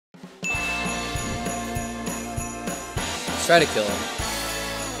Try to kill him.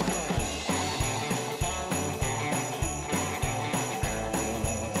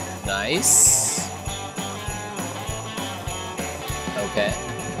 Nice. Okay.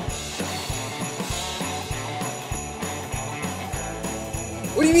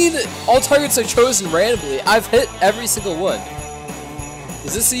 What do you mean all targets are chosen randomly? I've hit every single one.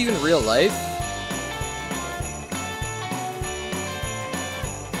 Is this even real life?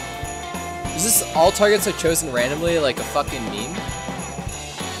 Is this all targets are chosen randomly like a fucking meme?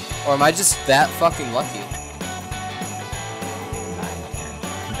 Or am I just that fucking lucky?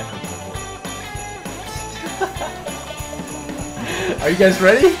 Are you guys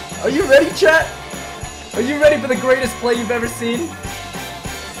ready? Are you ready, chat? Are you ready for the greatest play you've ever seen?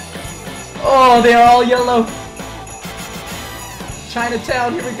 Oh, they are all yellow.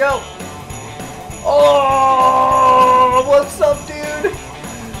 Chinatown, here we go. Oh, what's up, dude?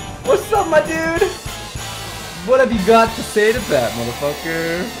 What's up, my dude? What have you got to say to that,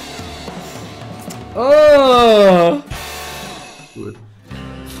 motherfucker? Oh. Good.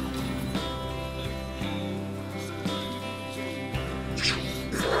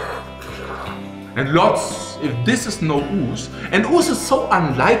 And lots, if this is no Ooze, and Ooze is so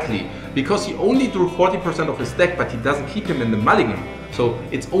unlikely because he only drew 40% of his deck, but he doesn't keep him in the mulligan. So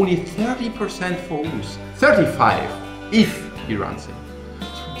it's only 30% for Ooze. 35 if he runs it.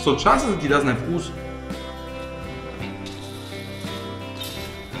 So chances that he doesn't have Ooze.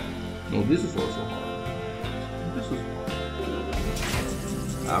 No, this is also hard. This is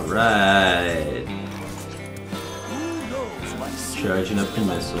hard. Alright. Charging up the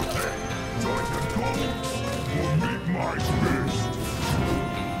missile.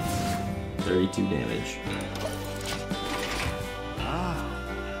 32 damage.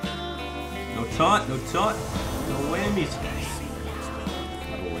 No taunt, no taunt, no whammies.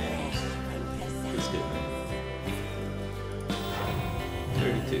 No whammies. It's good, man.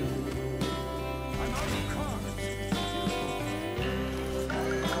 32.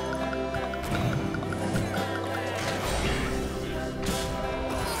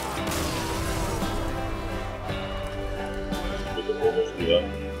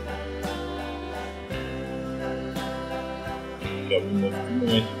 Gavin w tym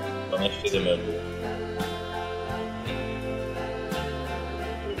momencie 12 damage'u.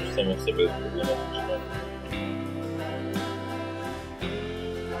 Już samo sobie jest problematyczne.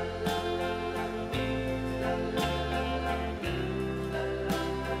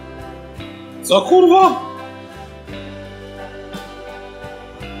 Co kurwa?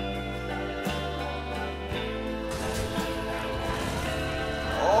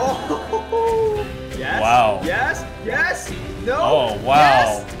 Yes, wow. Yes, yes, no. Oh, wow.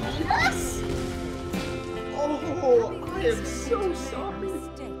 Yes, yes. Oh, I am so sorry.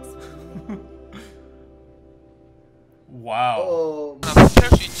 와우. Oh. 피할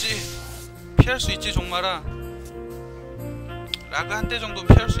수 있지. 피할 수 있지, 종마라. 라그 한 대 정도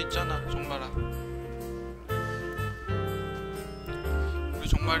피할 수 있잖아, 종마라. 우리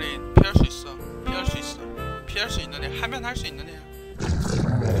종말이 피할 수 있어. 피할 수 있어. 피할 수 있는 애. 하면 할 수 있는 애야.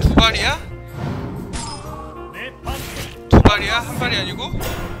 두 발이야? 두 발이야? 한 발이 아니고?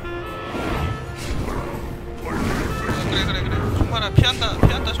 그래 그래 그래. 종마라 피한다.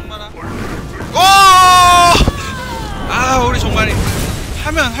 피한다 종마라. 오! 아 우리 종말이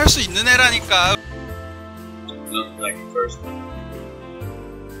하면 할 수 있는 애라니까. Not like first.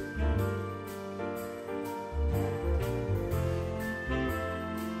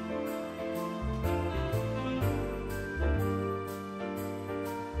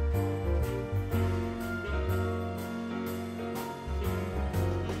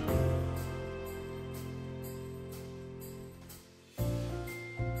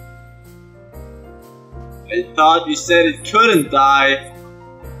 I thought you said it couldn't die.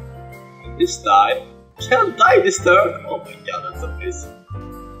 This died. Can't die this turn. Oh my god, that's amazing.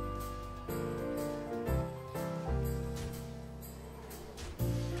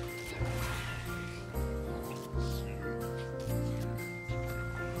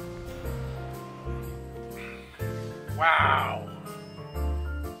 Wow.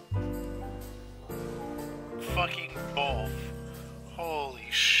 Fucking both. Holy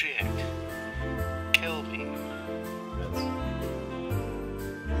shit. Kill me.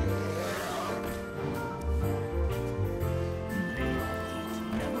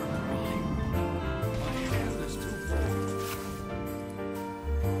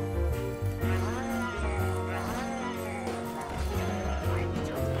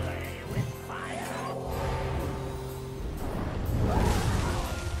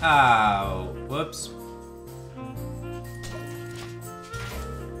 Ow. Whoops.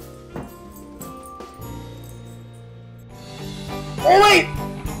 Oh wait!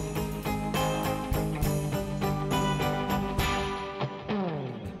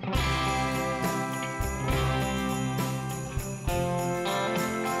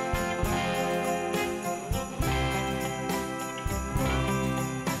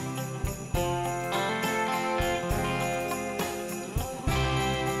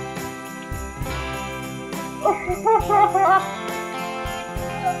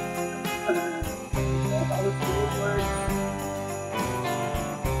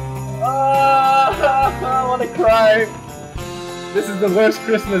 I want to cry. This is the worst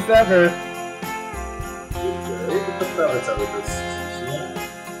Christmas ever. Podprawę cały czas, nie?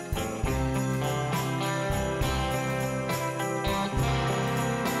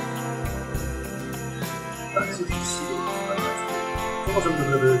 Tak, jest już to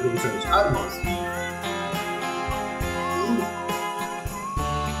możemy go wycenić? Armors.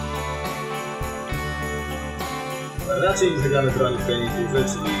 Raczej nie zagramy trochę w tej turze,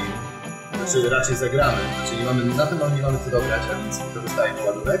 czyli znaczy raczej zagramy. Znaczy nie mamy na tym, ale nie mamy co dograć, a więc korzystajmy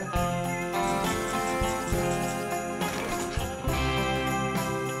ładówek.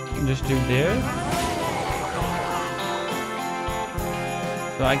 Just do this.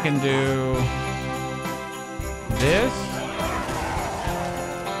 So I can do this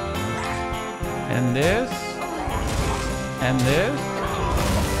and this and this.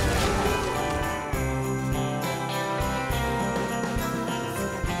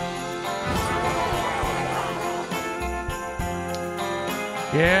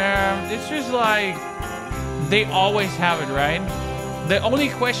 Yeah, it's just like they always have it, right? The only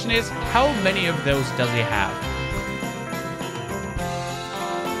question is, how many of those does he have?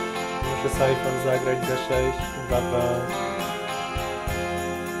 Muszę Siphon zagrać za 6, Baba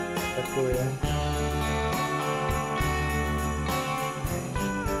atakuje.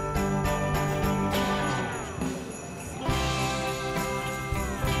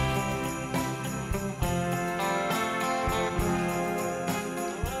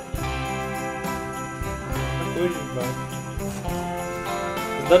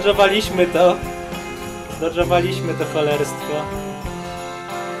 Zdodżowaliśmy to. Zdodżowaliśmy to cholerstwo.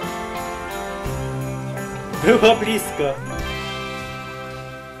 Było blisko.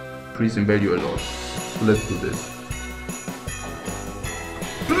 Increase in value a lot. So let's do this.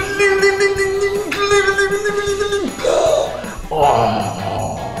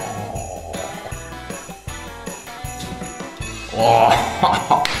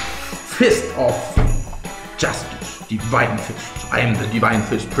 Oh. Fist of Justice, Divine Fist. I am the Divine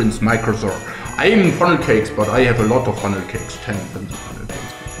Fist Prince Microzor. I am funnel cakes, but I have a lot of funnel cakes. 10 funnel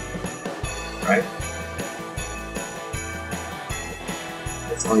cakes. Right?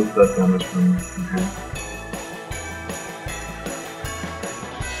 It's only first damage from hand.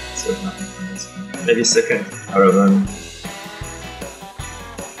 So nothing from this one. Maybe second Aravan.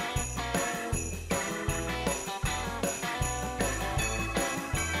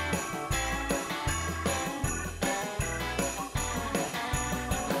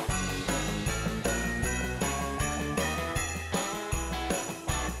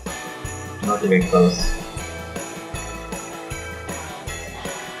 Not even close.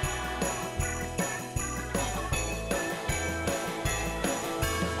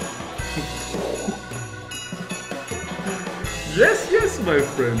 Yes, yes, my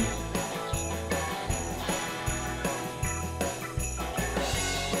friend.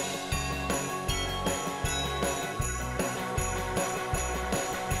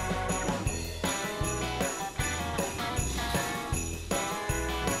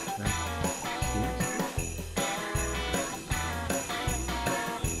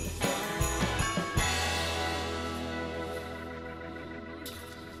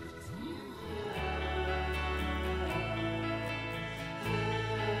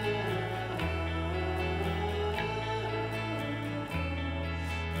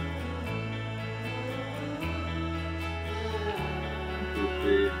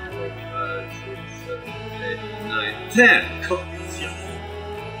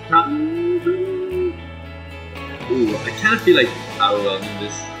 Ooh, I kind of feel like overwhelming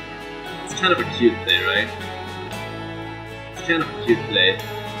this. It's kind of a cute play, right? It's kind of a cute play.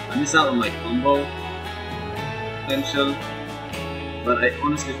 I miss out on my combo potential, but I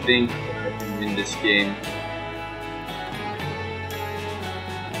honestly think that I can win this game.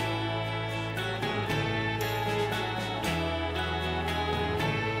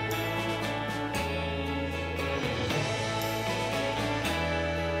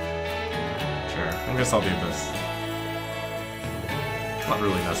 I guess I'll do this. It's not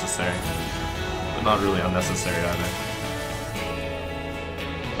really necessary, but not really unnecessary either.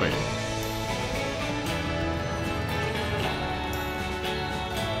 Wait.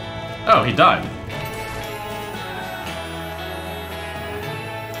 Oh, he died.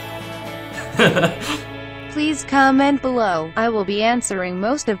 Please comment below. I will be answering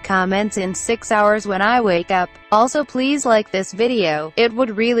most of comments in 6 hours when I wake up. Also please like this video. It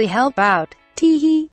would really help out. Teehee.